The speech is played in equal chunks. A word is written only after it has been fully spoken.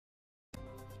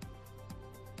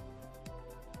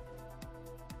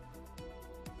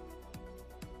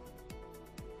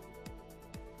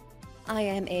I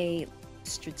am a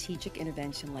strategic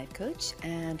intervention life coach,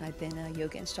 and I've been a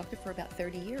yoga instructor for about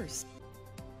 30 years.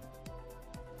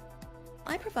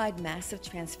 I provide massive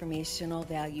transformational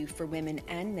value for women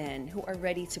and men who are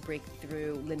ready to break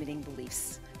through limiting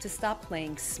beliefs, to stop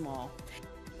playing small.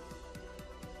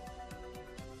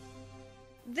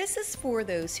 This is for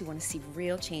those who want to see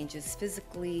real changes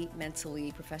physically,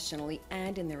 mentally, professionally,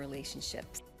 and in their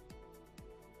relationships.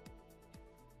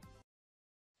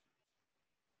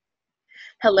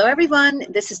 Hello, everyone.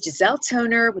 This is Giselle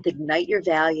Toner with Ignite Your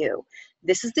Value.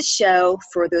 This is the show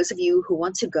for those of you who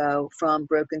want to go from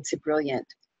broken to brilliant,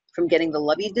 from getting the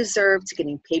love you deserve to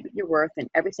getting paid what you're worth and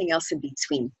everything else in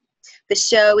between. The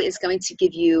show is going to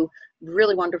give you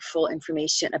really wonderful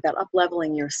information about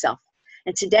up-leveling yourself.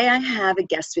 And today I have a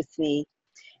guest with me,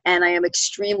 and I am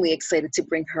extremely excited to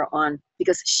bring her on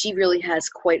because she really has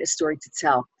quite a story to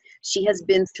tell. She has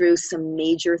been through some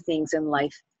major things in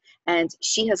life, and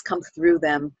she has come through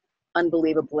them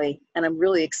unbelievably. And I'm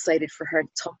really excited for her to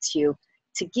talk to you,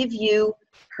 to give you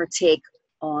her take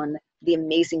on the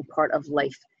amazing part of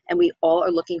life. And we all are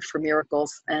looking for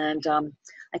miracles. And I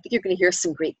think you're going to hear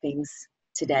some great things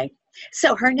today.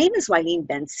 So her name is Wylene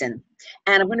Benson.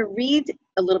 And I'm going to read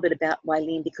a little bit about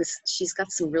Wylene because she's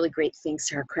got some really great things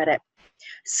to her credit.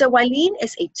 So Wylene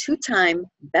is a 2-time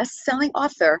best-selling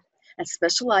author and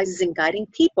specializes in guiding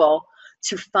people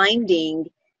to finding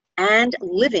and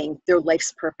living their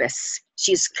life's purpose.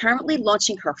 She's currently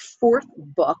launching her 4th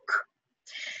book,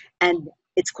 and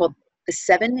it's called The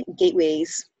 7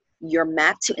 Gateways, Your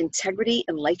Map to Integrity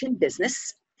in Life and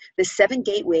Business. The 7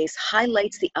 Gateways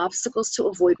highlights the obstacles to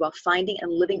avoid while finding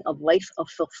and living a life of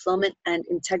fulfillment and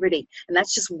integrity. And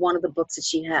that's just one of the books that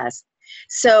she has.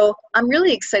 So I'm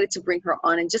really excited to bring her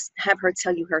on and just have her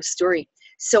tell you her story.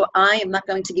 So I am not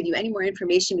going to give you any more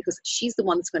information because she's the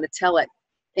one that's going to tell it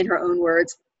in her own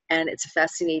words. And it's a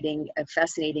fascinating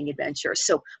adventure.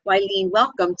 So Wylene,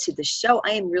 welcome to the show.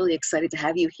 I am really excited to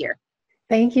have you here.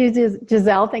 Thank you,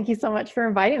 Giselle. Thank you so much for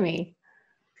inviting me.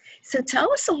 So tell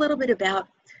us a little bit about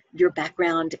your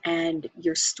background and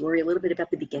your story, a little bit about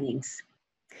the beginnings.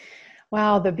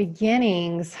 Wow, the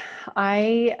beginnings.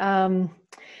 I've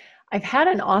had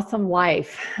an awesome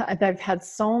life. I've had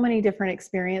so many different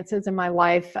experiences in my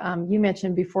life. You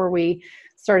mentioned before we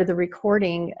started the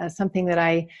recording something that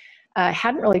I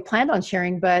hadn't really planned on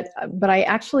sharing, but I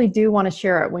actually do want to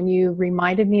share it. When you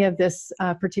reminded me of this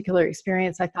particular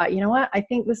experience, I thought, you know what? I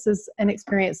think this is an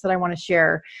experience that I want to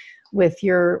share with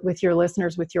your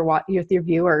listeners, with your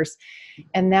viewers.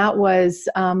 And that was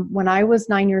when I was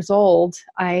 9 years old,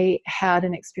 I had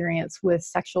an experience with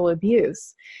sexual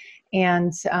abuse.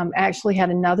 And I actually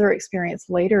had another experience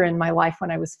later in my life when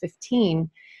I was 15.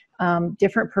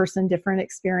 Different person, different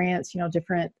experience,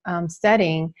 different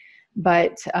setting,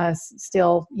 but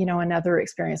still, another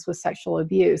experience with sexual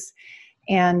abuse.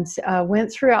 And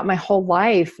went throughout my whole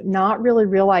life not really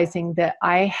realizing that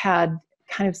I had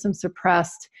kind of some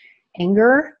suppressed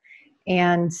anger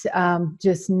and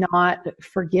just not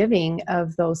forgiving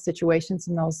of those situations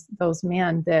and those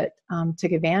men that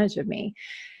took advantage of me.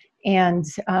 And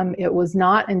it was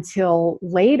not until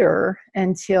later,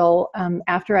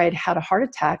 after I had had a heart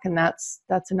attack, and that's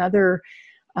another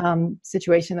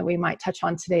situation that we might touch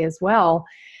on today as well,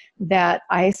 that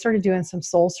I started doing some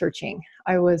soul searching.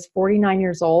 I was 49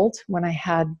 years old when I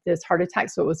had this heart attack,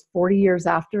 so it was 40 years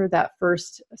after that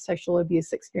first sexual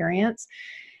abuse experience.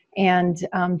 And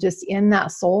just in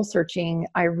that soul searching,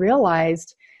 I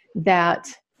realized that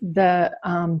that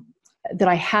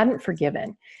I hadn't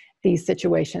forgiven these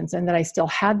situations and that I still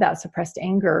had that suppressed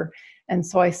anger. And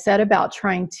so I set about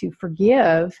trying to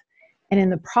forgive. And in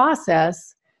the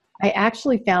process, I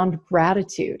actually found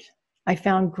gratitude. I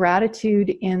found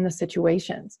gratitude in the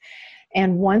situations.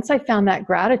 And once I found that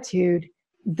gratitude,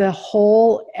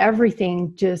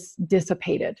 everything just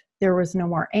dissipated. There was no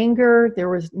more anger. There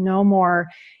was no more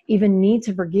even need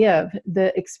to forgive.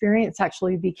 The experience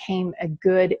actually became a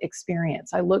good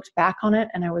experience. I looked back on it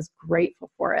and I was grateful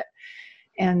for it.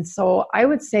 And so I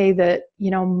would say that,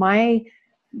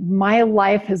 my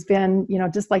life has been,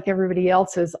 just like everybody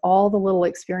else's, all the little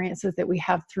experiences that we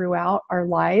have throughout our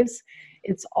lives,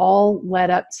 it's all led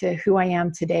up to who I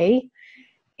am today.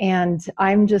 And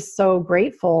I'm just so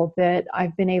grateful that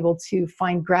I've been able to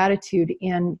find gratitude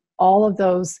in all of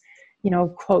those,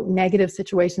 quote, negative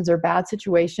situations or bad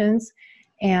situations,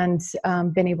 and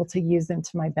been able to use them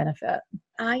to my benefit.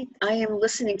 I am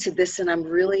listening to this and I'm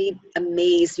really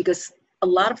amazed because a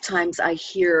lot of times I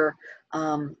hear,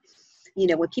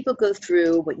 when people go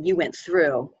through what you went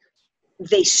through,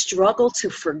 they struggle to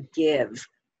forgive.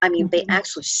 I mean, they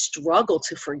actually struggle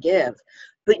to forgive.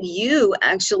 But you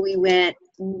actually went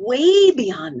way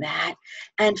beyond that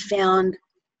and found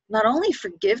not only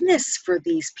forgiveness for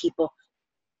these people,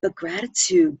 but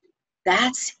gratitude.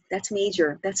 That's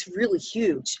major. That's really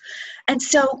huge. And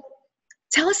so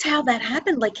tell us how that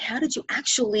happened. Like, how did you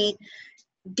actually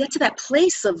get to that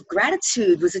place of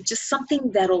gratitude? Was it just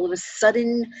something that all of a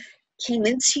sudden came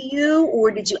into you, or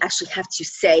did you actually have to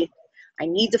say, I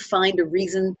need to find a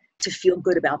reason to feel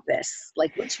good about this?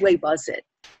 Like, which way was it?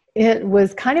 It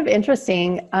was kind of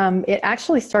interesting. It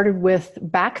actually started with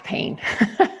back pain.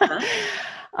 Huh?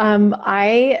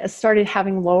 I started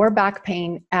having lower back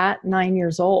pain at 9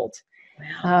 years old.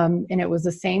 Wow. And it was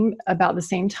about the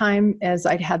same time as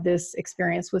I'd had this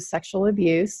experience with sexual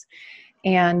abuse.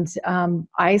 And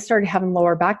I started having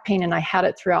lower back pain, and I had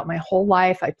it throughout my whole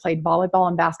life. I played volleyball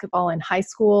and basketball in high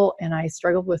school, and I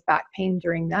struggled with back pain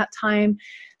during that time.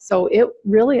 So it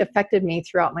really affected me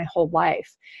throughout my whole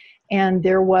life. And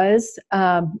there was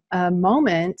a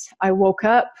moment I woke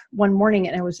up one morning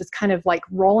and I was just kind of like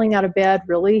rolling out of bed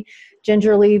really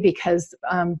gingerly, because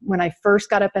when I first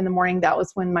got up in the morning, that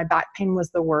was when my back pain was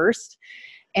the worst.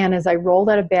 And as I rolled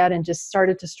out of bed and just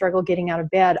started to struggle getting out of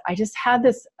bed, I just had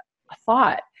this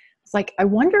thought. It's like, I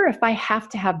wonder if I have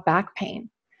to have back pain.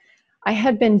 I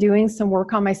had been doing some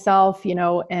work on myself,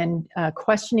 and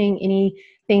questioning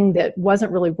anything that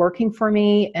wasn't really working for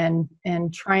me, and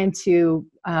trying to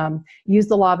use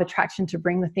the law of attraction to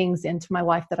bring the things into my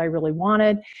life that I really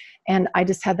wanted. And I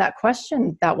just had that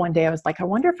question that one day. I was like, I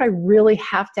wonder if I really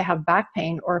have to have back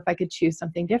pain, or if I could choose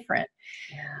something different.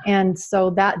 Yeah. And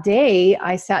so that day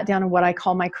I sat down in what I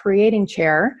call my creating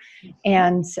chair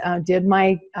and did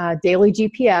my daily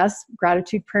GPS,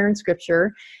 gratitude, prayer, and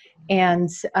scripture. And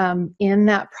in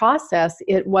that process,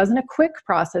 it wasn't a quick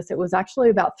process. It was actually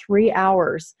about 3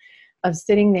 hours of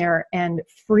sitting there and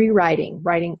free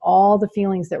writing all the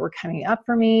feelings that were coming up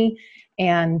for me.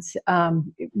 And,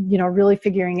 really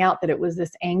figuring out that it was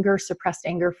this anger, suppressed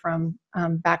anger from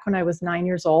back when I was 9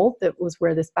 years old. That was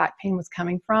where this back pain was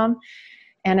coming from.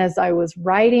 And as I was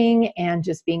writing and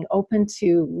just being open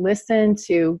to listen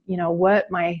to, what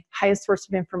my highest source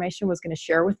of information was going to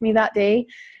share with me that day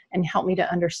and help me to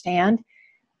understand,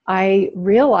 I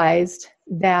realized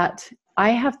that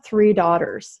I have 3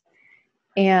 daughters.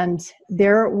 And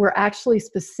there were actually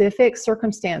specific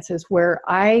circumstances where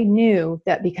I knew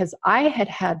that because I had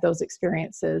had those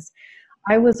experiences,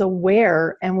 I was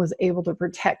aware and was able to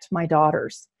protect my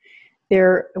daughters.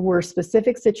 There were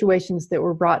specific situations that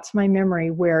were brought to my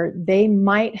memory where they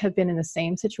might have been in the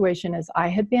same situation as I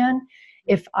had been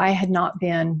if I had not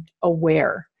been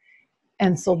aware.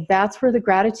 And so that's where the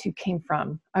gratitude came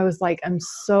from. I was like, I'm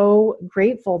so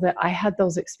grateful that I had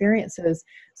those experiences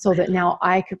so that now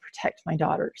I could protect my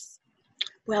daughters.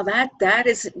 Well, that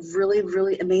is really,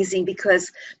 really amazing,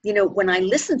 because, when I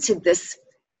listen to this,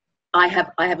 I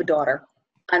have a daughter,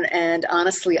 and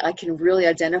honestly, I can really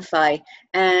identify.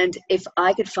 And if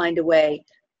I could find a way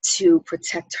to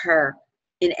protect her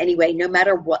in any way, no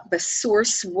matter what the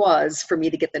source was for me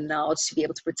to get the knowledge to be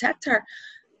able to protect her,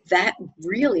 that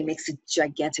really makes a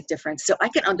gigantic difference. So I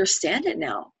can understand it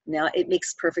now. Now it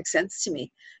makes perfect sense to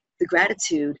me. The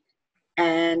gratitude,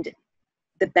 and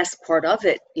the best part of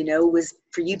it, was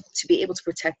for you to be able to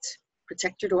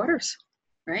protect your daughters,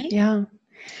 right? Yeah.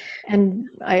 And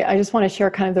I just want to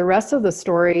share kind of the rest of the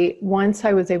story. Once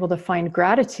I was able to find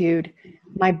gratitude,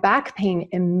 my back pain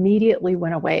immediately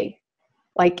went away,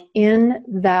 like in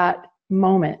that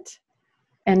moment.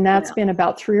 And that's been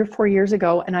about 3 or 4 years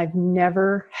ago, and I've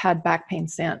never had back pain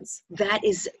since. That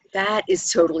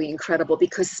is totally incredible,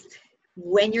 because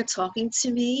when you're talking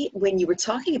to me, when you were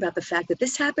talking about the fact that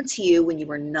this happened to you when you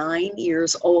were 9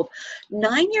 years old,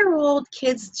 9-year-old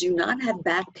kids do not have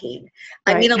back pain.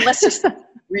 Right. I mean, unless they're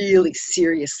really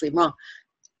seriously wrong.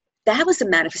 That was a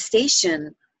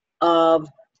manifestation of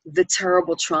the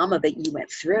terrible trauma that you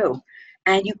went through.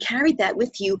 And you carried that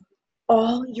with you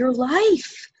all your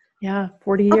life. Yeah,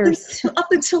 40 years.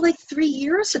 Up until like 3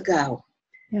 years ago.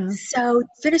 Yeah. So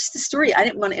finish the story. I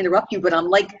didn't want to interrupt you, but I'm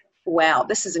like, wow,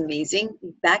 this is amazing.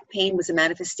 Back pain was a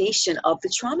manifestation of the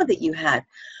trauma that you had.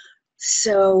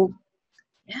 So,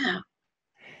 yeah.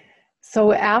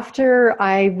 So after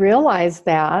I realized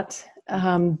that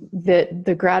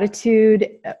the gratitude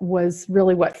was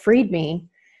really what freed me,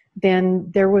 then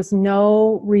there was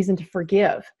no reason to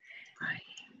forgive. Right.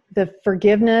 The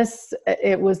forgiveness,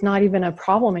 it was not even a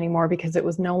problem anymore, because it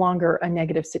was no longer a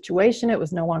negative situation. It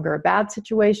was no longer a bad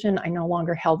situation. I no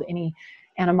longer held any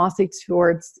animosity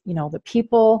towards, the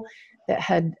people that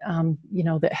had,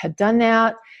 that had done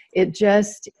that.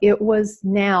 It was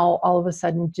now all of a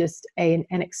sudden just an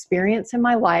experience in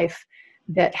my life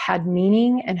that had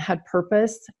meaning and had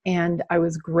purpose. And I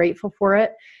was grateful for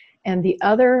it. And the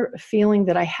other feeling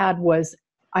that I had was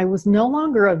I was no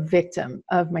longer a victim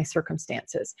of my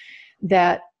circumstances.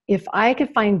 That if I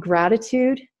could find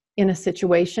gratitude in a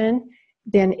situation,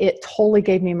 then it totally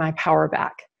gave me my power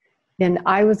back. Then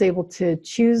I was able to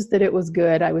choose that it was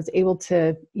good. I was able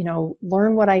to,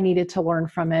 learn what I needed to learn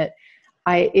from it.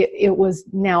 It was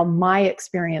now my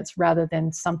experience rather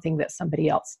than something that somebody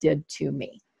else did to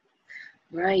me.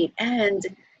 Right. And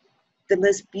the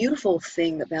most beautiful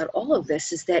thing about all of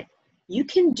this is that you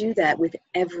can do that with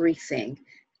everything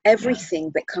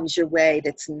that comes your way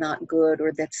that's not good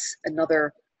or that's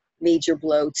another major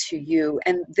blow to you.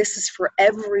 And this is for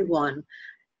everyone.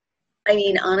 I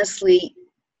mean, honestly,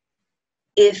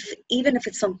 even if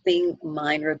it's something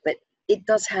minor, but it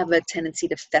does have a tendency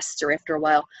to fester after a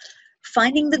while,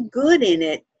 finding the good in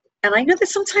it. And I know that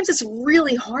sometimes it's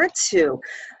really hard to,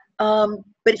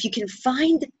 but if you can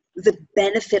find the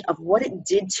benefit of what it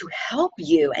did to help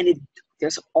you, and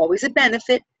there's always a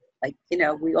benefit, like,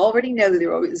 we already know that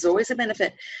there is always a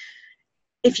benefit.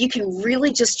 If you can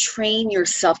really just train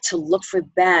yourself to look for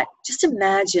that, just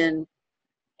imagine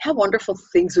how wonderful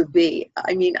things would be.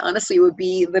 I mean, honestly, it would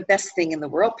be the best thing in the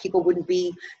world. People wouldn't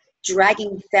be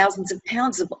dragging thousands of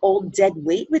pounds of old dead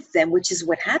weight with them, which is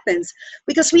what happens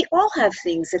because we all have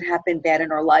things that happen bad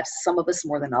in our lives, some of us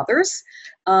more than others.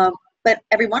 But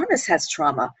every one of us has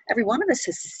trauma. Every one of us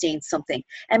has sustained something.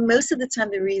 And most of the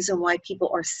time, the reason why people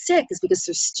are sick is because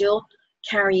they're still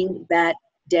carrying that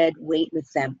dead weight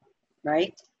with them,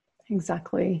 right?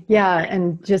 Exactly. Yeah.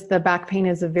 And just the back pain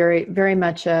is a very, very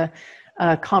much a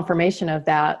confirmation of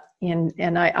that.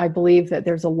 And I believe that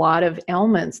there's a lot of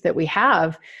ailments that we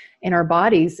have in our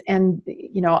bodies. And,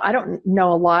 I don't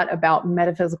know a lot about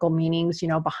metaphysical meanings,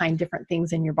 behind different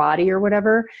things in your body or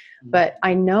whatever, but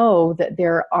I know that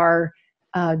there are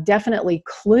definitely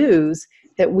clues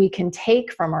that we can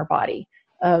take from our body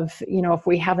of, if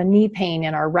we have a knee pain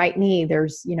in our right knee,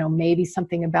 there's, maybe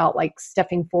something about like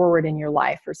stepping forward in your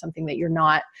life or something that you're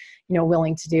not,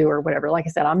 willing to do or whatever. Like I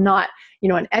said, I'm not,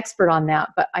 an expert on that,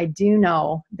 but I do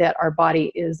know that our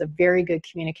body is a very good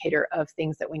communicator of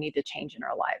things that we need to change in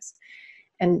our lives.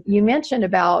 And you mentioned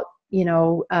about,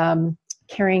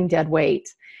 carrying dead weight.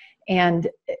 And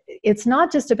it's not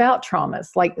just about traumas.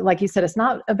 Like you said, it's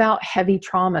not about heavy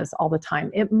traumas all the time.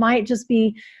 It might just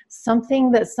be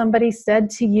something that somebody said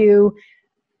to you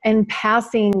in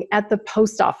passing at the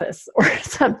post office or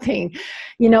something,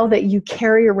 that you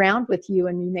carry around with you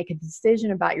and you make a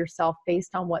decision about yourself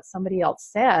based on what somebody else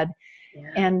said. Yeah.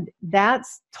 And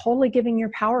that's totally giving your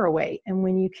power away. And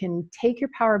when you can take your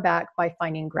power back by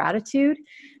finding gratitude,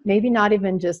 maybe not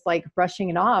even just like brushing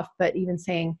it off, but even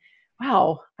saying,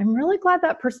 wow, I'm really glad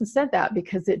that person said that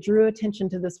because it drew attention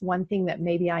to this one thing that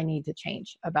maybe I need to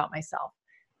change about myself.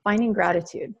 Finding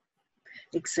gratitude.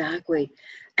 Exactly.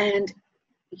 And,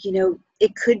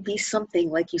 it could be something,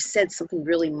 like you said, something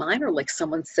really minor, like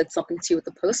someone said something to you at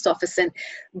the post office,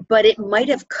 but it might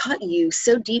have cut you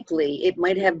so deeply. It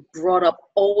might have brought up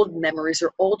old memories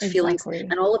or old feelings.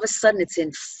 And all of a sudden it's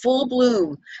in full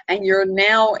bloom and you're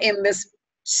now in this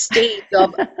state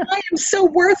of I am so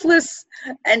worthless,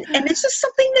 and it's just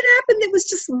something that happened that was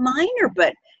just minor,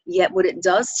 but yet what it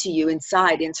does to you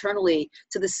inside, internally,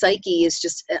 to the psyche is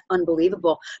just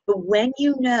unbelievable. But when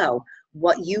you know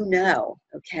what you know,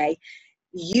 okay,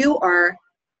 you are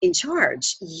in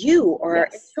charge. You are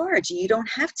in charge. You don't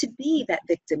have to be that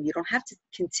victim. You don't have to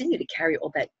continue to carry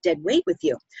all that dead weight with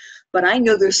you. But I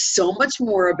know there's so much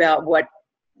more about what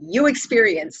you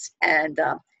experienced, and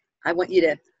I want you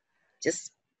to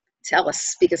just tell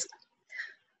us, because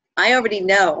I already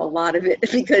know a lot of it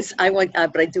because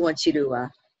but I do want you to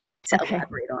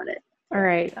elaborate on it. All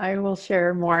right. I will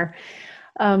share more.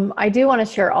 I do want to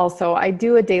share also, I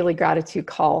do a daily gratitude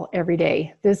call every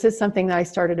day. This is something that I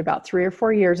started about 3 or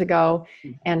 4 years ago.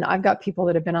 And I've got people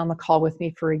that have been on the call with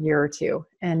me for a year or two.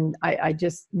 And I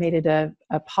just made it a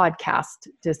podcast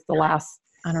just the last,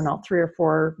 3 or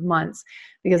 4 months,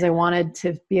 because I wanted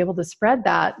to be able to spread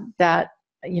that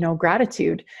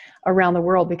gratitude around the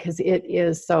world because it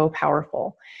is so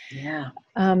powerful. Yeah.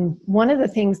 One of the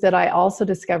things that I also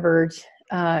discovered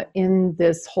in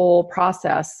this whole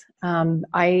process,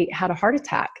 I had a heart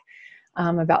attack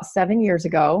about 7 years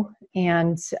ago.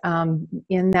 And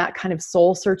in that kind of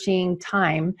soul searching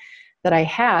time that I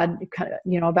had,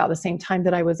 about the same time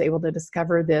that I was able to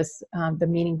discover this, the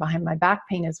meaning behind my back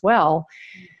pain as well,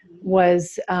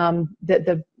 was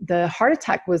that the heart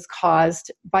attack was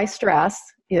caused by stress.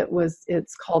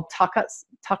 It's called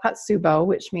Takotsubo,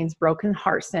 which means broken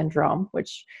heart syndrome,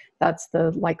 which that's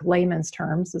the layman's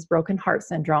terms is broken heart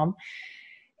syndrome.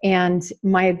 And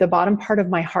the bottom part of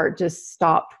my heart just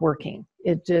stopped working.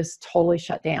 It just totally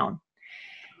shut down.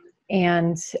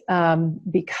 And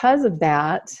because of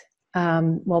that,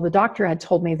 well, the doctor had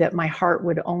told me that my heart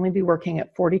would only be working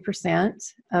at 40%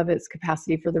 of its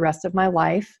capacity for the rest of my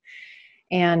life.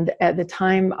 And at the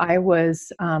time I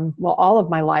was, well, all of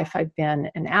my life, I've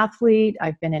been an athlete.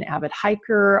 I've been an avid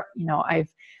hiker. You know, I've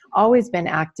always been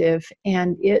active,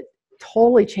 and it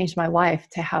totally changed my life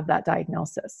to have that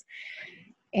diagnosis.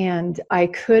 And I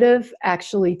could have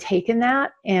actually taken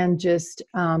that and just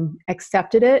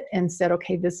accepted it and said,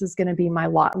 okay, this is going to be my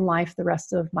lot in life the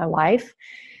rest of my life.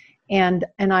 And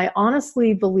I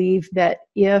honestly believe that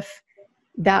if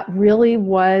that really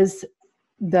was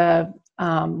the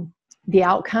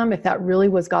outcome, if that really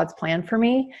was God's plan for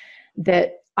me,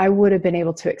 that I would have been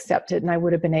able to accept it, and I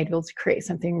would have been able to create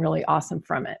something really awesome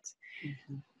from it.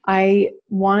 Mm-hmm. I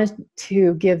wanted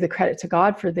to give the credit to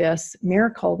God for this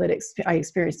miracle that I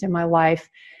experienced in my life.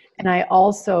 And I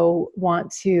also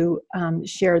want to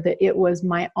share that it was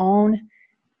my own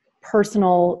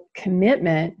personal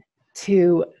commitment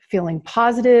to feeling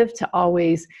positive, to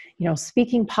always, you know,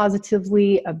 speaking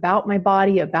positively about my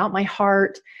body, about my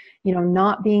heart, you know,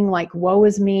 not being like, woe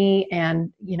is me,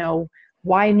 and, you know,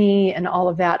 why me, and all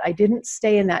of that. I didn't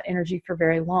stay in that energy for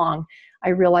very long. I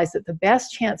realized that the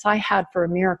best chance I had for a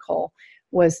miracle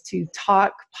was to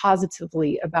talk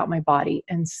positively about my body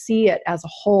and see it as a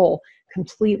whole,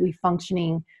 completely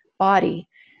functioning body.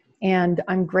 And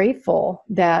I'm grateful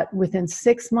that within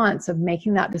 6 months of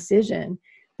making that decision,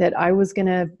 that I was going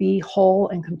to be whole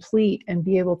and complete and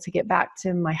be able to get back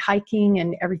to my hiking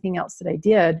and everything else that I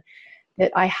did,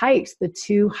 that I hiked the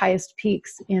 2 highest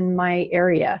peaks in my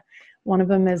area. One of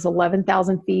them is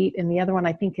 11,000 feet, and the other one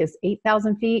I think is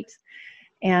 8,000 feet.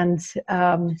 And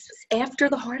after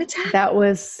the heart attack? That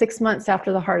was 6 months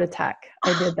after the heart attack.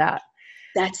 I did that.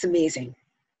 That's amazing.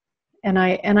 And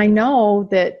I know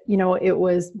that, you know, it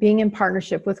was being in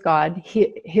partnership with God.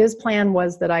 His plan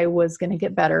was that I was going to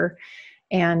get better.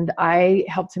 And I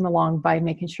helped him along by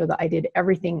making sure that I did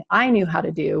everything I knew how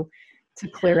to do to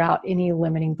clear out any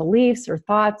limiting beliefs or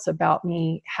thoughts about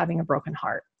me having a broken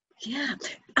heart. Yeah.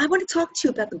 I want to talk to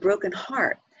you about the broken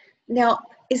heart. Now,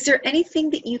 is there anything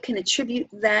that you can attribute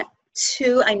that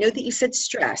to? I know that you said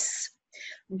stress,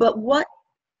 but was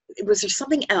there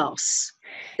something else?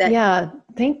 Yeah,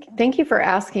 thank you for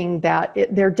asking that.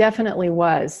 There definitely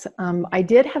was. I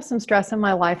did have some stress in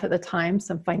my life at the time,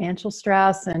 some financial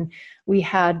stress, and we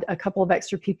had a couple of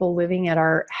extra people living at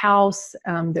our house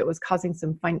that was causing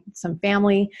some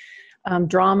family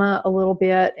drama a little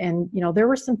bit, and you know, there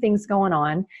were some things going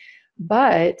on.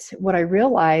 But what I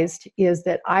realized is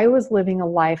that I was living a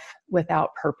life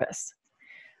without purpose.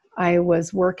 I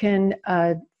was working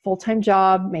a full-time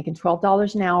job, making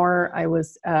 $12 an hour. I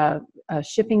was a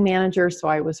shipping manager, so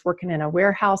I was working in a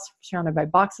warehouse surrounded by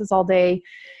boxes all day,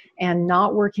 and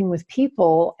not working with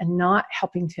people and not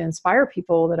helping to inspire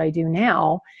people that I do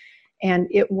now. And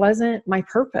it wasn't my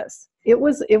purpose. It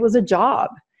was a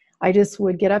job. I just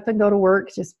would get up and go to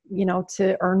work just, you know,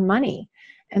 to earn money.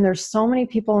 And there's so many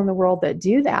people in the world that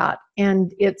do that.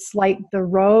 And it's like the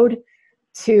road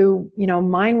to, you know,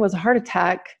 mine was a heart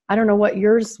attack. I don't know what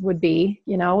yours would be,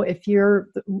 you know, if you're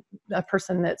a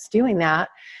person that's doing that,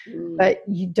 but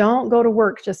you don't go to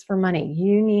work just for money.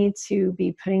 You need to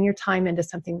be putting your time into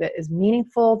something that is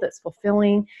meaningful, that's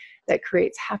fulfilling, that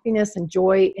creates happiness and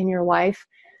joy in your life.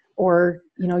 Or,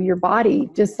 you know, your body,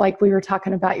 just like we were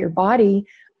talking about, your body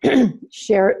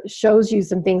shows you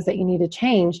some things that you need to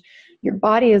change. Your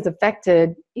body is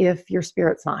affected if your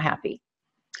spirit's not happy.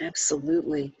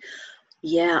 Absolutely.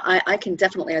 Yeah, I can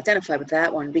definitely identify with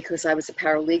that one, because I was a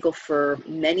paralegal for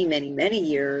many, many, many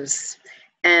years,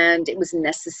 and it was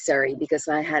necessary because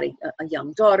I had a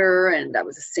young daughter, and I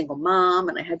was a single mom,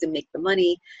 and I had to make the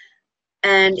money.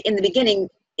 And in the beginning,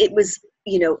 it was,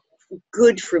 you know,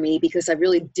 good for me because I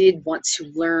really did want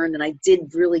to learn, and I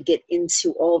did really get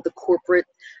into all the corporate,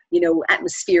 you know,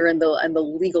 atmosphere and the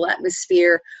legal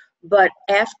atmosphere. But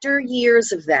after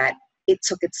years of that, it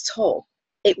took its toll.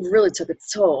 It really took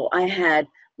its toll. I had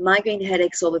migraine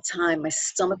headaches all the time. My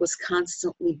stomach was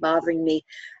constantly bothering me.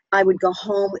 I would go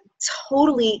home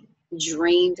totally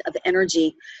drained of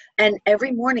energy. And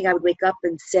every morning I would wake up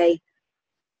and say,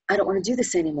 I don't want to do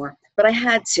this anymore. But I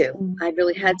had to. I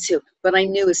really had to. But I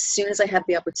knew as soon as I had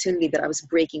the opportunity that I was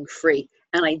breaking free.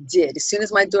 And I did. As soon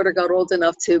as my daughter got old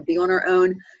enough to be on her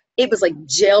own, it was like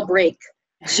jailbreak.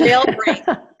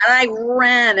 And I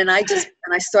ran, and I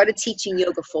started teaching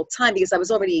yoga full time because I was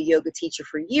already a yoga teacher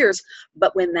for years.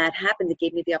 But when that happened, it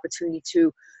gave me the opportunity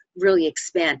to really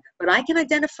expand. But I can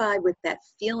identify with that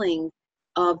feeling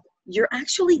of you're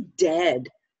actually dead.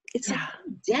 It's like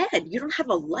you're dead. You don't have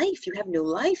a life. You have no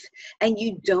life, and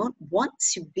you don't want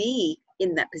to be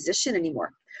in that position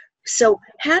anymore. So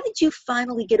how did you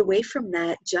finally get away from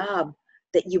that job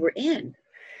that you were in?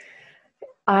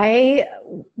 I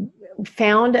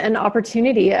found an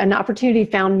opportunity. An opportunity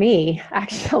found me,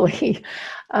 actually.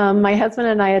 My husband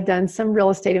and I had done some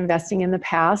real estate investing in the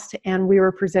past, and we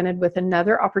were presented with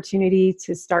another opportunity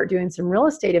to start doing some real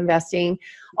estate investing,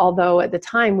 although at the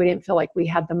time we didn't feel like we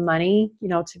had the money,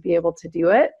 to be able to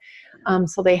do it.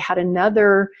 So they had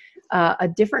a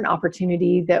different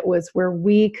opportunity that was where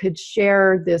we could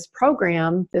share this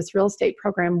program, this real estate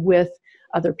program, with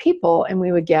other people, and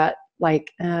we would get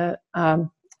like an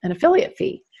affiliate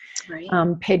fee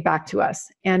paid back to us.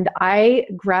 And I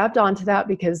grabbed onto that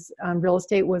because real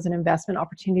estate was an investment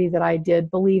opportunity that I did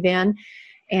believe in.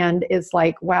 And it's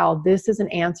like, wow, this is an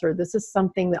answer. This is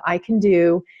something that I can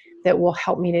do that will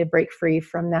help me to break free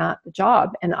from that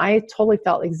job. And I totally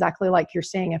felt exactly like you're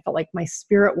saying. I felt like my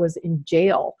spirit was in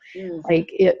jail.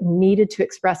 Like it needed to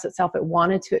express itself. It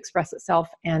wanted to express itself.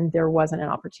 And there wasn't an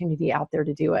opportunity out there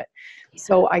to do it.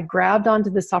 So I grabbed onto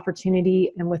this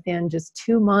opportunity, and within just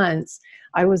 2 months,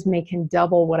 I was making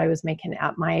double what I was making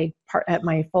at my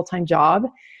full-time job.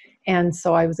 And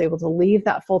so I was able to leave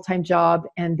that full-time job,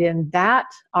 and then that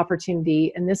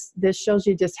opportunity, and this shows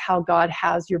you just how God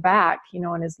has your back,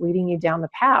 and is leading you down the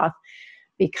path,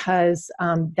 because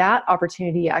that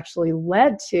opportunity actually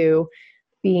led to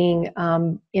being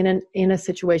in a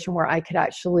situation where I could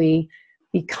actually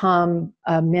become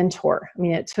a mentor. I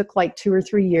mean, it took like 2 or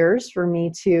 3 years for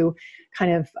me to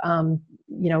kind of,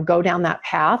 go down that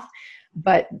path.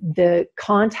 But the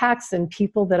contacts and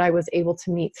people that I was able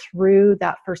to meet through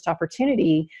that first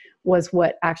opportunity was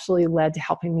what actually led to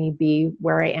helping me be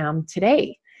where I am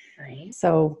today. Right.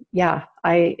 So yeah,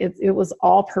 it was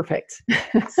all perfect.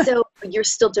 So you're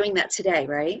still doing that today,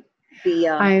 right?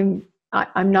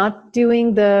 I'm not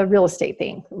doing the real estate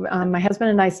thing. My husband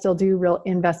and I still do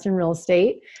invest in real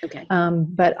estate. Okay.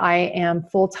 But I am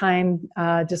full-time,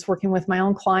 just working with my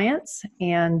own clients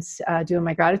and doing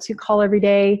my gratitude call every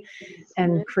day,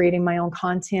 and creating my own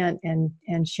content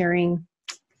and sharing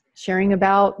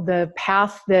about the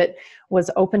path that was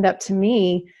opened up to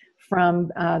me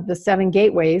from the 7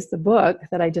 Gateways, the book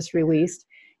that I just released,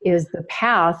 is the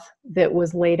path that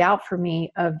was laid out for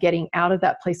me of getting out of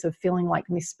that place of feeling like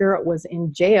my spirit was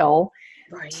in jail,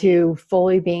 to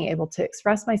fully being able to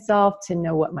express myself, to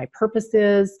know what my purpose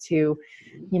is, to,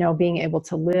 being able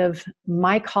to live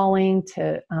my calling,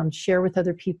 to share with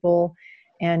other people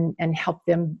and help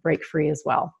them break free as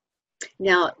well.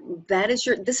 Now, this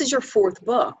is your 4th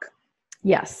book.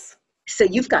 Yes. So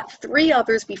you've got 3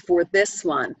 others before this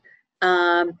one.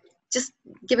 Just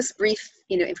give us brief,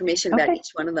 information about each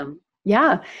one of them.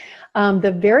 Yeah.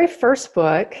 The very first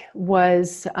book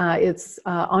was, it's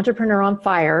Entrepreneur on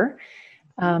Fire,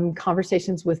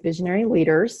 Conversations with Visionary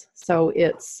Leaders. So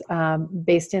it's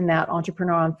based in that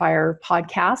Entrepreneur on Fire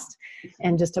podcast,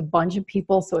 and just a bunch of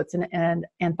people. So it's an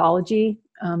anthology.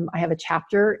 I have a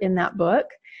chapter in that book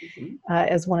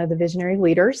as one of the visionary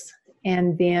leaders.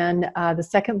 And then the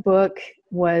second book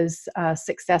was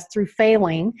Success Through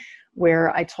Failing,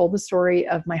 where I told the story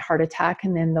of my heart attack,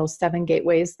 and then those 7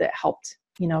 gateways that helped,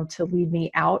 to lead me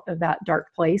out of that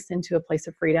dark place into a place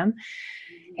of freedom.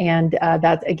 And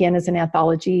that, again, is an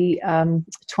anthology,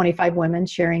 25 women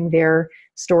sharing their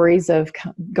stories of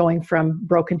going from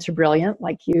broken to brilliant,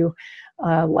 like you,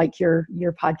 like your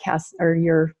podcast or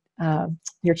your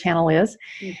channel is.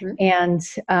 And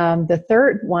the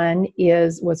third one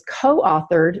was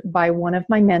co-authored by one of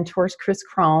my mentors, Chris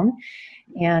Crone.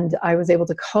 And I was able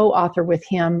to co-author with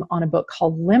him on a book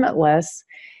called Limitless.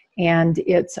 And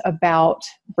it's about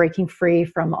breaking free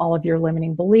from all of your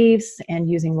limiting beliefs and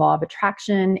using law of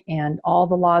attraction and all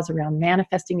the laws around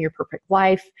manifesting your perfect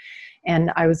life.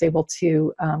 And I was able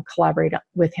to collaborate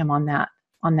with him on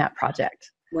that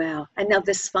project. Wow. And now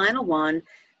this final one,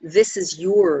 this is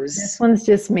yours. This one's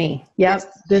just me.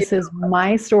 Yep. This is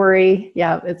my story.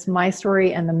 Yeah. It's my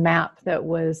story and the map that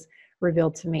was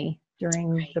revealed to me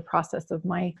during the process of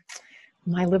my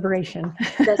liberation.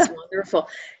 That's wonderful.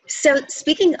 So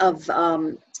speaking of,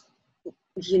 the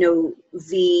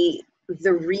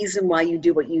reason why you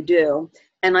do what you do,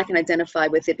 and I can identify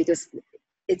with it because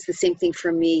it's the same thing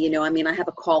for me. I have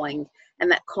a calling,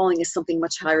 and that calling is something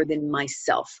much higher than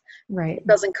myself. Right. It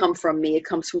doesn't come from me. It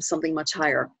comes from something much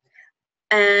higher.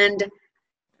 And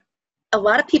a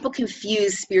lot of people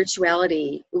confuse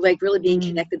spirituality, like really being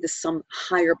connected to some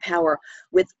higher power,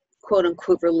 with quote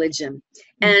unquote religion.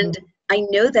 And I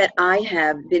know that I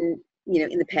have been,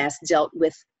 in the past dealt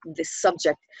with this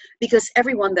subject because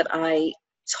everyone that I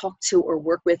talk to or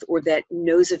work with, or that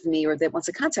knows of me, or that wants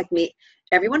to contact me,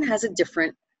 everyone has a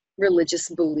different religious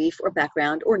belief or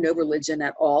background, or no religion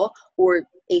at all, or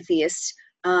atheist.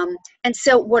 And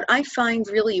so what I find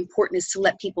really important is to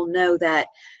let people know that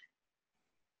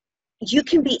you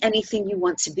can be anything you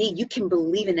want to be. You can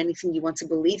believe in anything you want to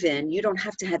believe in. You don't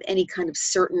have to have any kind of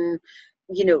certain,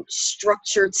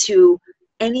 structure to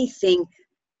anything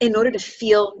in order to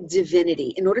feel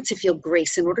divinity, in order to feel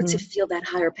grace, in order to feel that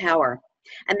higher power.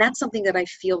 And that's something that I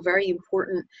feel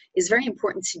is very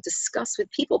important to discuss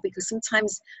with people, because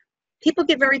sometimes people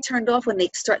get very turned off when they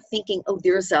start thinking, oh,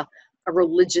 there's a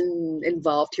religion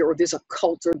involved here, or there's a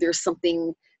cult, or there's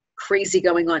something crazy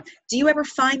going on. Do you ever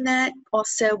find that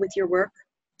also with your work?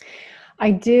 I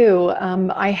do.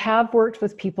 I have worked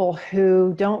with people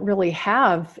who don't really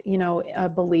have, a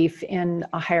belief in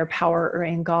a higher power or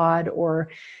in God or,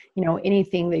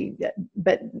 anything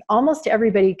but almost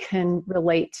everybody can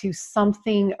relate to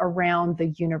something around the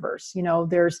universe.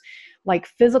 There's like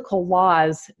physical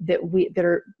laws that we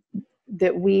adhere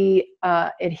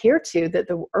to, that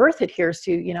the earth adheres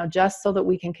to, just so that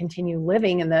we can continue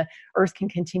living and the earth can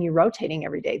continue rotating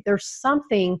every day. There's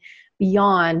something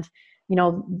beyond,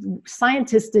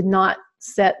 scientists did not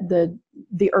set the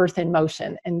earth in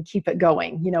motion and keep it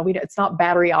going. It's not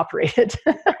battery operated.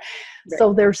 Right.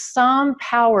 So there's some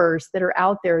powers that are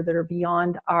out there that are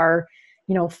beyond our,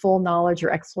 full knowledge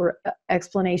or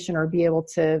explanation, or be able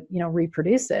to,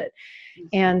 reproduce it.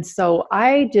 And so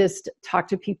I just talk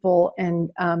to people, and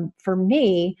for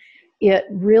me, it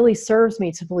really serves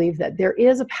me to believe that there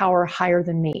is a power higher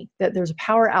than me, that there's a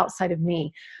power outside of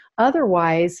me.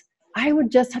 Otherwise, I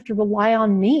would just have to rely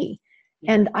on me.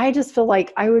 And I just feel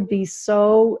like I would be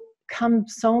come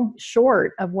so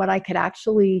short of what I could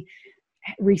actually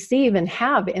receive and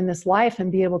have in this life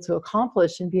and be able to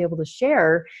accomplish and be able to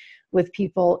share with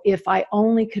people if I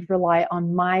only could rely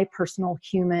on my personal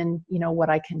human, what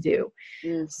I can do.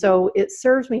 So it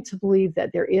serves me to believe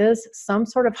that there is some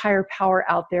sort of higher power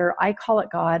out there. I call it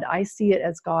God. I see it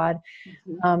as God.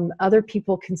 Other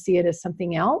people can see it as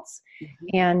something else.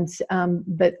 And,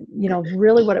 but,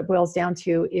 really what it boils down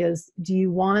to is, do you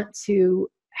want to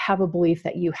have a belief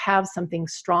that you have something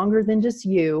stronger than just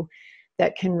you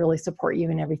that can really support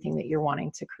you in everything that you're wanting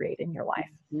to create in your life?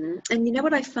 And you know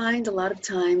what I find a lot of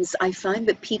times? I find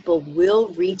that people will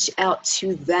reach out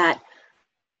to that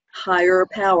higher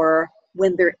power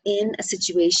when they're in a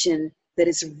situation that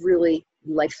is really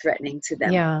life-threatening to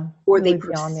them, or really they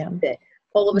perceive it.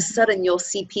 All of a sudden, you'll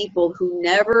see people who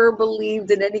never believed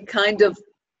in any kind of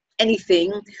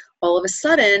anything, all of a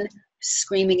sudden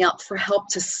screaming out for help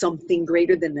to something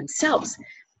greater than themselves.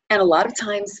 And a lot of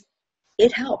times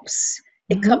it helps.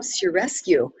 It comes to your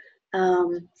rescue.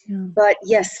 But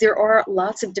yes, there are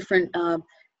lots of different,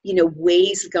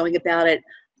 ways of going about it.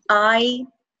 I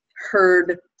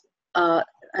heard,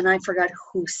 and I forgot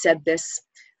who said this.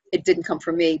 It didn't come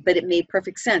from me, but it made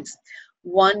perfect sense.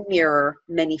 One mirror,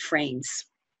 many frames.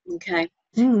 Okay.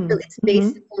 So it's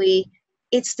basically,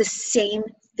 it's the same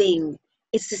thing.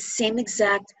 It's the same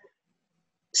exact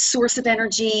source of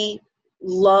energy,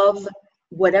 love,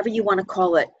 whatever you want to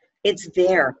call it. It's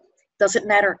there. Doesn't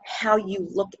matter how you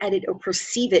look at it or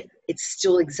perceive it, it's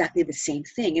still exactly the same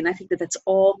thing. And I think that that's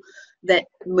all that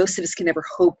most of us can ever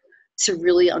hope to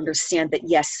really understand, that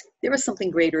yes, there is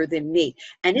something greater than me.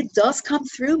 And it does come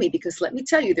through me, because let me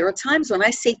tell you, there are times when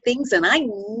I say things and I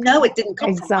know it didn't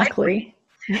come from my brain.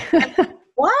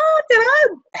 What did I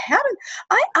haven't?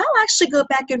 I'll actually go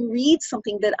back and read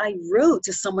something that I wrote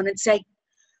to someone and say,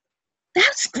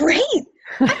 that's great.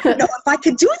 I don't know if I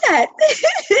could do that.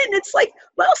 And it's like,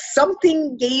 well,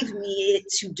 something gave me it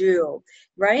to do,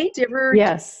 right? Ever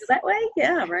Yes. feel that way?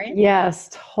 Yeah, right? Yes,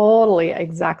 totally.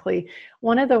 Exactly.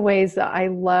 One of the ways that I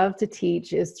love to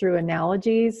teach is through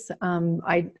analogies.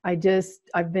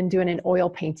 I've been doing an oil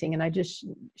painting, and I just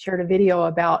shared a video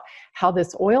about how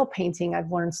this oil painting,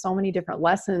 I've learned so many different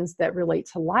lessons that relate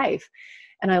to life.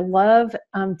 And I love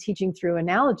teaching through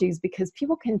analogies, because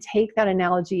people can take that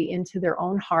analogy into their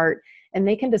own heart and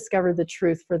they can discover the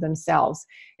truth for themselves.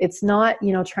 It's not,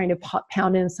 trying to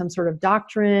pound in some sort of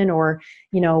doctrine or,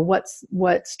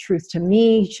 what's truth to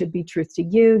me should be truth to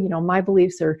you. My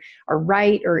beliefs are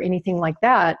right or anything like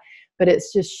that. But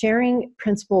it's just sharing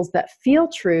principles that feel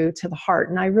true to the heart.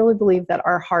 And I really believe that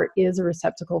our heart is a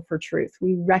receptacle for truth.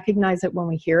 We recognize it when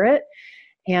we hear it.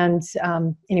 And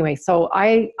anyway, so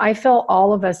I feel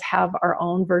all of us have our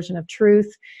own version of truth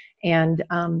and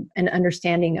an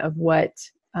understanding of what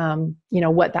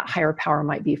that higher power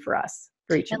might be for us,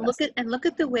 for each of us. Look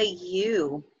at the way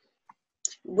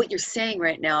what you're saying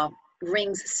right now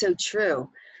rings so true,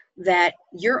 that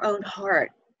your own heart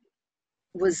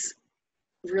was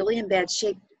really in bad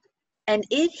shape and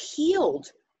it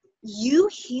healed. You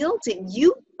healed it.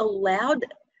 You allowed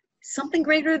something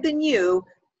greater than you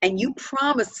and you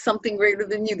promised something greater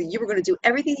than you, that you were going to do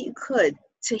everything that you could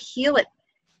to heal it.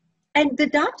 And the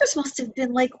doctors must have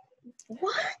been like,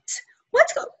 what?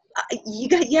 You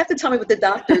have to tell me what the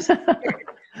doctors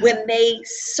when they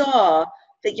saw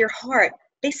that your heart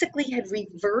basically had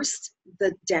reversed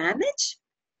the damage.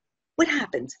 What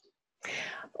happened?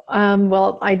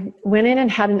 Well, I went in and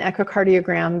had an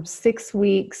echocardiogram 6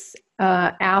 weeks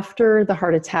after the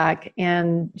heart attack,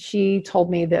 and she told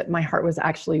me that my heart was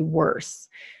actually worse.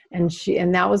 And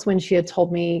that was when she had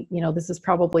told me, this is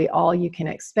probably all you can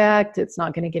expect. It's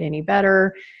not going to get any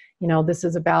better. This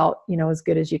is about, as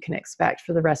good as you can expect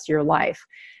for the rest of your life.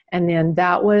 And then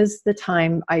that was the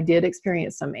time I did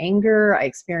experience some anger. I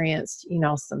experienced,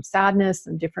 some sadness,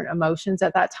 some different emotions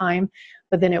at that time.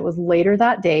 But then it was later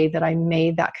that day that I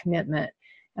made that commitment.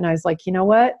 And I was like, you know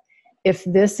what? If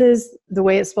this is the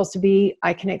way it's supposed to be,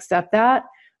 I can accept that.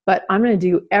 But I'm going to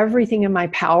do everything in my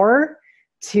power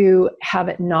to have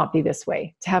it not be this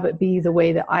way, to have it be the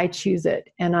way that I choose it.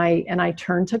 And I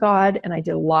turned to God, and I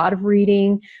did a lot of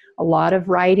reading, a lot of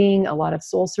writing, a lot of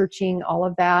soul searching, all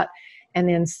of that. And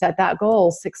then set that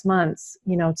goal 6 months,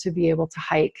 to be able to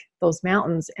hike those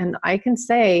mountains. And I can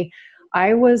say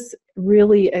I was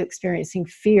really experiencing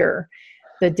fear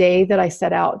the day that I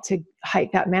set out to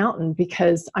hike that mountain,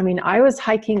 because I was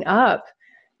hiking up,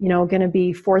 going to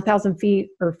be 4,000 feet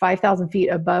or 5,000 feet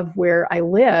above where I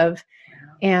live.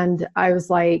 And I was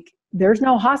like, there's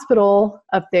no hospital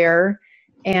up there.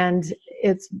 And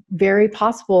it's very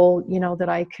possible, that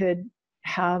I could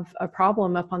have a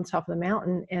problem up on top of the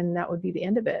mountain, and that would be the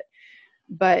end of it.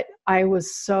 But I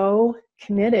was so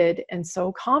committed and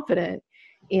so confident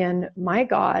in my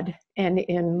God and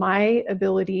in my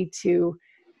ability to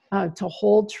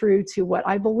hold true to what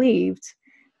I believed,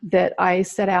 that I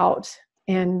set out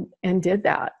and did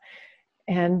that.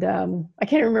 And I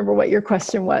can't remember what your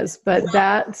question was, but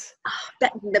that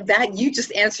you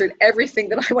just answered everything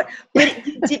that I want. But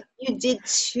you did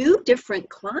 2 different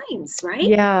climbs, right?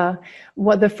 Yeah.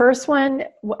 Well, the first one,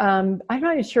 I'm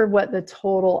not even sure what the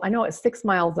total. I know it's 6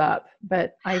 miles up,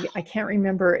 but I can't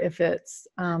remember if it's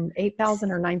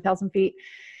 8,000 or 9,000 feet.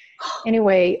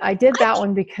 Anyway, I did that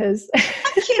one because I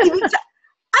can't even.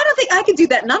 I don't think I could do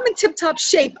that, and I'm in tip-top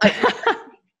shape.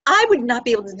 I would not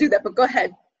be able to do that. But go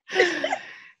ahead.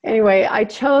 Anyway, I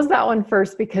chose that one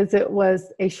first because it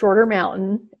was a shorter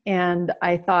mountain, and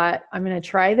I thought, I'm going to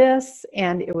try this.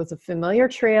 And it was a familiar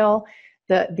trail.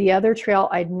 The other trail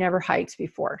I'd never hiked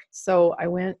before. So I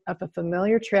went up a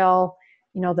familiar trail,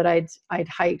 that I'd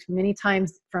hiked many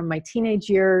times from my teenage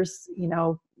years,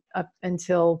 up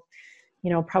until,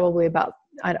 probably about,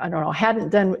 I don't know, I hadn't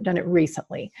done it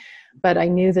recently, but I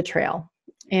knew the trail.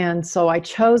 And so I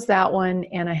chose that one,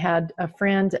 and I had a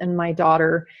friend and my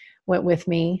daughter went with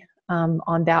me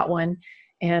on that one,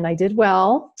 and I did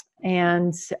well.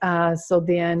 And so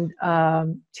then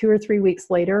 2 or 3 weeks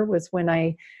later was when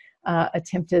I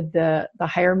attempted the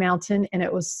higher mountain. And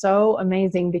it was so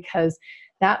amazing because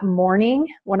that morning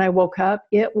when I woke up,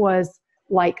 it was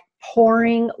like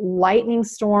pouring lightning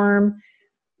storm,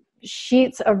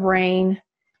 sheets of rain.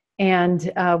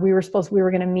 And we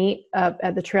were going to meet up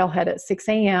at the trailhead at 6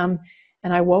 a.m.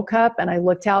 And I woke up and I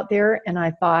looked out there and I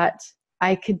thought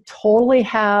I could totally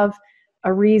have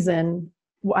a reason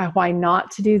why not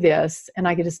to do this. And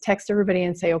I could just text everybody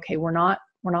and say, okay, we're not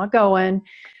going.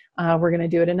 We're going to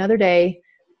do it another day.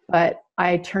 But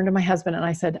I turned to my husband and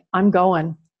I said, I'm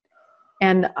going.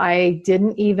 And I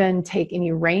didn't even take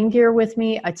any rain gear with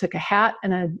me. I took a hat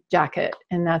and a jacket,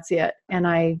 and that's it. And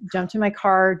I jumped in my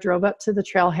car, drove up to the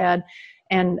trailhead,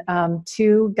 and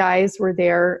 2 guys were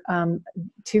there.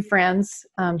 2 friends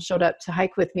showed up to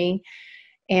hike with me.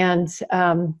 And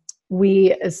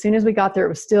as soon as we got there, it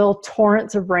was still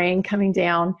torrents of rain coming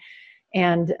down.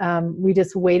 And we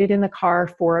just waited in the car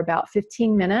for about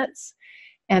 15 minutes.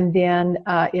 And then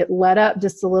it let up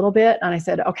just a little bit. And I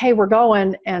said, okay, we're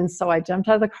going. And so I jumped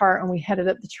out of the car and we headed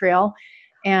up the trail.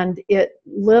 And it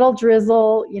little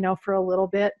drizzle, for a little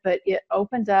bit, but it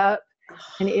opened up.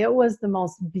 And it was the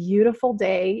most beautiful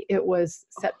day. It was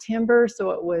September,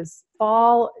 so it was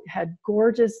fall. It had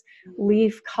gorgeous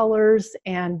leaf colors.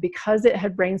 And because it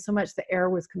had rained so much, the air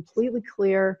was completely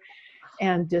clear.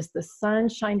 And just the sun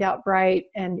shined out bright.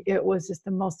 And it was just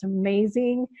the most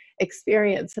amazing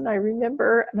experience. And I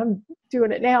remember, and I'm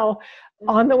doing it now,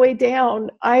 on the way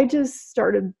down, I just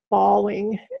started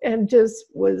bawling and just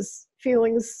was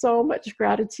feeling so much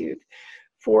gratitude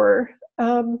for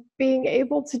being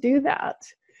able to do that.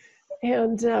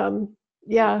 And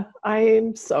yeah, I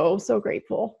am so, so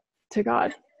grateful to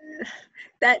God.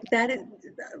 That is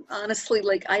honestly,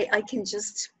 like, I can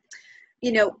just,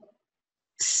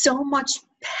 so much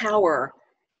power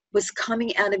was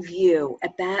coming out of you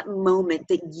at that moment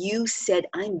that you said,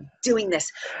 I'm doing this.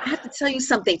 I have to tell you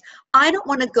something. I don't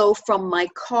want to go from my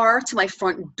car to my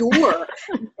front door,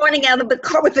 running out of the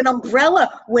car with an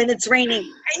umbrella when it's raining,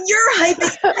 and you're hiking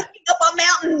up a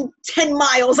mountain 10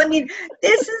 miles. I mean,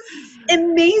 this is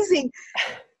amazing.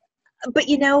 But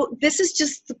you know, this is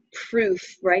just the proof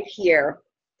right here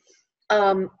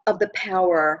of the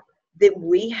power that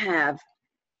we have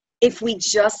if we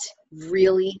just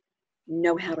really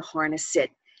know how to harness it.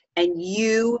 And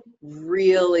you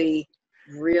really,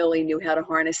 really knew how to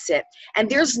harness it. And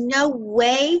there's no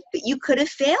way that you could have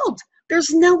failed. There's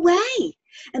no way.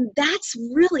 And that's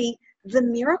really the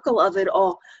miracle of it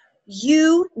all.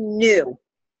 You knew,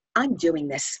 I'm doing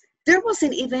this. There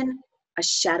wasn't even a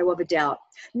shadow of a doubt.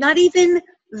 Not even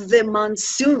the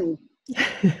monsoon.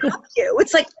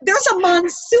 It's like, there's a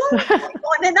monsoon going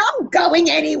on and I'm going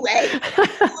anyway.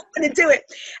 I'm going to do it.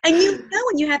 And you know,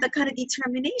 when you have that kind of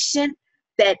determination,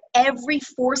 that every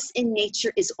force in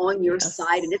nature is on your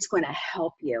side and it's going to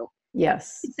help you.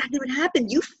 Yes. Exactly what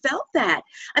happened. You felt that.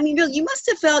 I mean, really, you must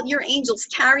have felt your angels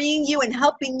carrying you and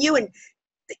helping you. And,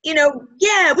 you know,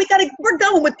 yeah, we're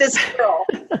going with this girl.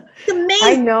 It's amazing.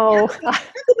 I know. How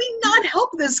could we not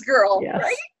help this girl? Yes.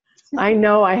 Right? I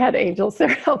know I had angels there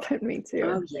helping me too.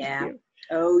 Oh, yeah.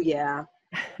 Oh, yeah.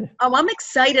 Oh, I'm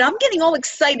excited. I'm getting all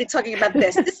excited talking about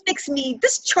this.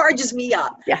 This charges me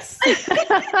up. Yes.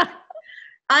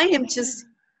 I am just,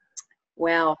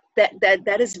 wow,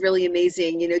 that is really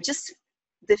amazing. You know, just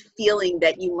the feeling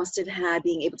that you must have had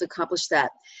being able to accomplish that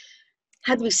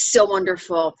had to be so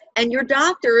wonderful. And your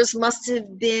doctors must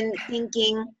have been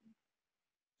thinking,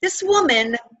 this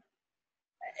woman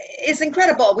is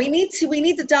incredible. We need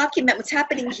to document what's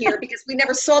happening here because we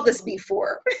never saw this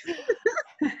before.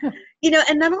 You know,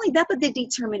 and not only that, but the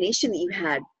determination that you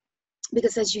had,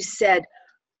 because as you said,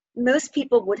 most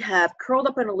people would have curled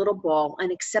up in a little ball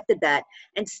and accepted that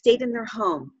and stayed in their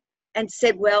home and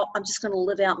said, well, I'm just going to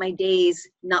live out my days,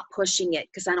 not pushing it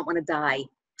because I don't want to die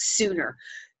sooner.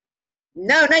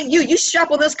 No, not you. You strap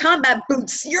on those combat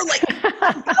boots. You're like,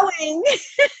 I'm going.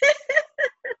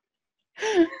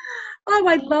 Oh,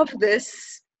 I love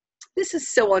this. This is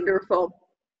so wonderful.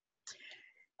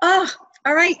 Oh,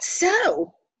 all right.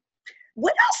 So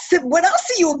what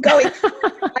else are you going for?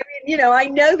 I mean, you know, I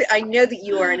know that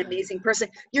you are an amazing person.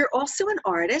 You're also an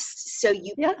artist. So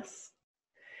you. Yes.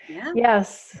 Yeah.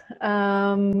 Yes.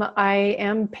 I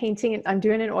am painting. I'm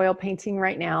doing an oil painting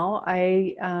right now.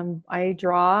 I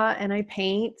draw and I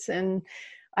paint and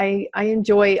I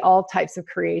enjoy all types of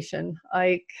creation.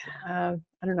 Like, I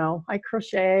don't know, I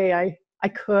crochet, I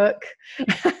cook.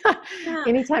 Yeah.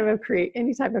 Any type of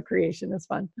creation is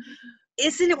fun.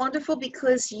 Isn't it wonderful?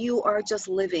 Because you are just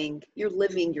living. You're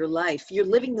living your life. You're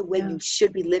living the way you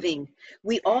should be living.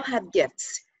 We all have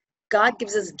gifts. God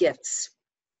gives us gifts.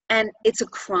 And it's a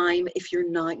crime if you're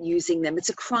not using them. It's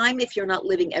a crime if you're not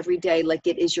living every day like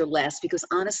it is your last, because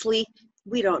honestly,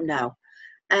 we don't know.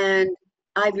 And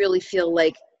I really feel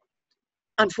like,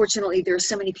 unfortunately, there are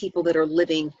so many people that are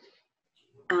living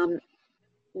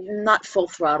not full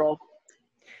throttle,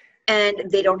 and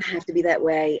they don't have to be that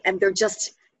way. And they're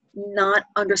just not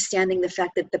understanding the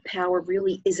fact that the power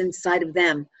really is inside of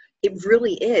them. It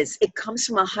really is. It comes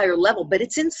from a higher level, but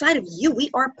it's inside of you. We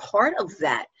are part of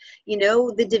that. You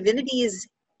know, the divinity is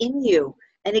in you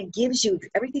and it gives you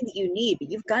everything that you need,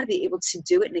 but you've got to be able to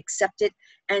do it and accept it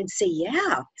and say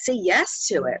yes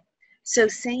to it. So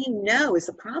saying no is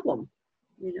a problem.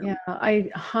 You know? Yeah, I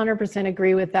 100%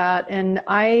 agree with that. And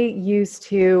I used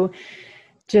to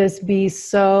just be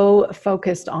so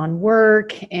focused on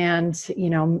work and, you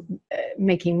know,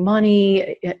 making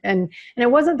money. And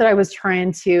it wasn't that I was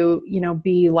trying to, you know,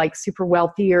 be like super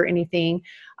wealthy or anything.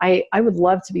 I would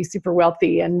love to be super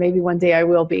wealthy and maybe one day I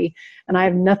will be. And I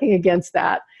have nothing against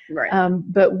that. Right.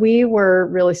 But we were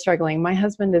really struggling. My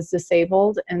husband is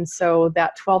disabled. And so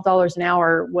that $12 an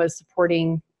hour was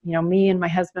supporting, you know, me and my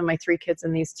husband, my 3 kids,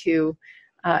 and these 2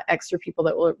 extra people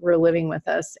that were living with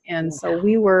us. And so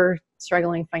we were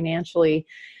struggling financially.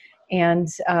 And,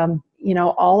 you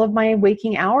know, all of my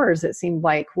waking hours, it seemed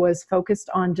like, was focused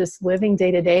on just living day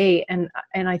to day. And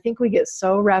I think we get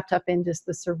so wrapped up in just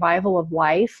the survival of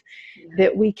life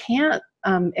that we can't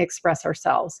express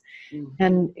ourselves.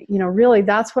 And, you know, really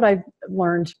that's what I've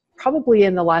learned probably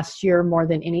in the last year more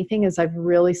than anything, is I've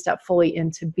really stepped fully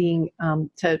into being,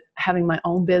 to having my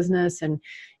own business and,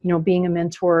 you know, being a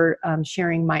mentor,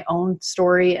 sharing my own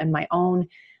story and my own,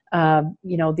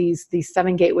 you know, these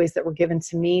 7 gateways that were given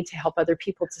to me to help other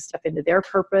people to step into their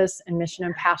purpose and mission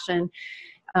and passion.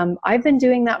 I've been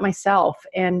doing that myself,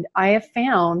 and I have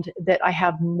found that I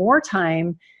have more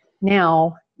time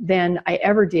now than I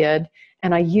ever did.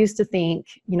 And I used to think,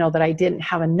 that I didn't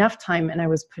have enough time, and I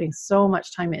was putting so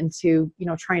much time into,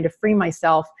 trying to free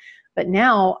myself. But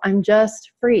now I'm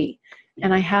just free,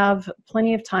 and I have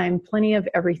plenty of time, plenty of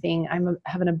everything.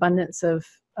 Have an abundance of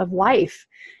life.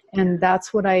 And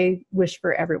that's what I wish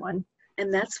for everyone.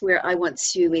 And that's where I want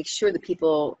to make sure that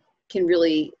people can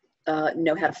really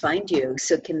know how to find you.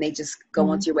 So can they just go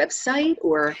onto your website,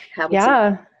 or how?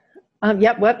 Yeah.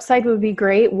 Yep. Website would be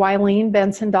great.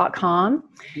 WyleneBenson.com.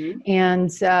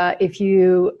 And if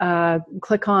you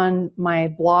click on my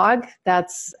blog,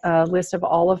 that's a list of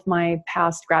all of my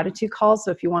past gratitude calls.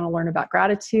 So if you want to learn about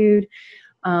gratitude,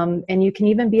 and you can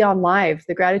even be on live.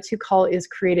 The gratitude call is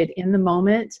created in the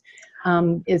moment.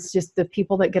 It's just the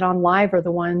people that get on live are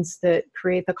the ones that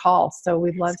create the call. So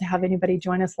we'd love to have anybody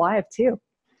join us live too.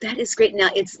 That is great. Now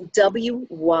it's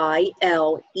WYLENE.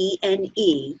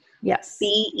 Yes.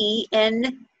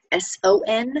 BENSON.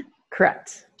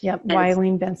 Correct. Yep.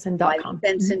 WyleneBenson.com.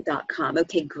 WyleneBenson.com.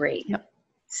 Okay, great. Yep.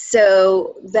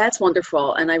 So that's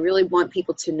wonderful. And I really want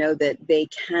people to know that they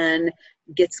can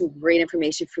get some great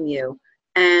information from you,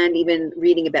 and even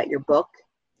reading about your book.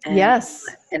 And, yes.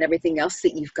 And everything else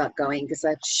that you've got going, because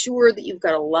I'm sure that you've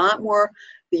got a lot more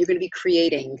that you're going to be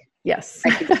creating. Yes.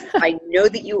 I know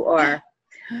that you are.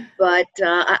 But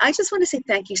I just want to say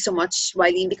thank you so much,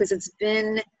 Wylene, because it's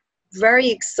been very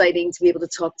exciting to be able to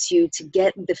talk to you, to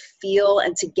get the feel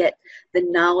and to get the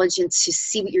knowledge and to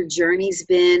see what your journey's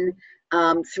been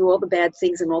through all the bad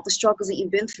things and all the struggles that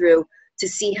you've been through, to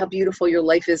see how beautiful your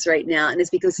life is right now. And it's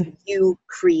because you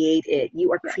create it.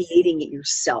 You are creating it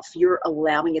yourself. You're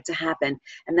allowing it to happen.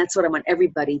 And that's what I want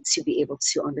everybody to be able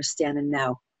to understand and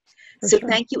know. So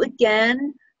thank you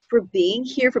again for being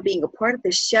here, for being a part of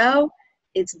this show.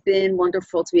 It's been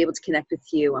wonderful to be able to connect with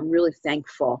you. I'm really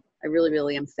thankful. I really,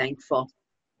 really am thankful.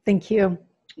 Thank you.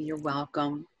 You're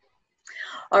welcome.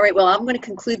 All right. Well, I'm going to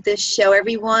conclude this show,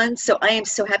 everyone. So I am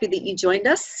so happy that you joined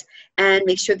us, and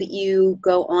make sure that you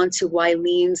go on to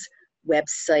Wylene's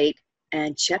website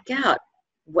and check out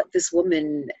what this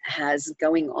woman has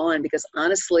going on, because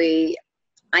honestly,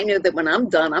 I know that when I'm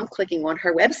done, I'm clicking on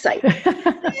her website.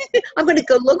 I'm going to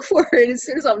go look for it as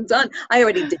soon as I'm done. I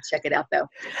already did check it out, though.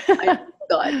 I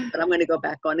thought, but I'm going to go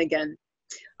back on again.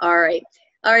 All right.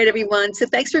 All right, everyone. So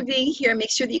thanks for being here.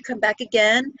 Make sure that you come back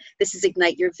again. This is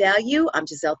Ignite Your Value. I'm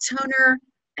Giselle Toner,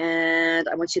 and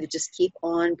I want you to just keep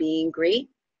on being great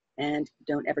and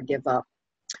don't ever give up.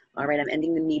 All right, I'm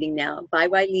ending the meeting now. Bye,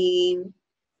 Wylene.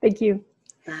 Thank you.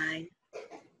 Bye.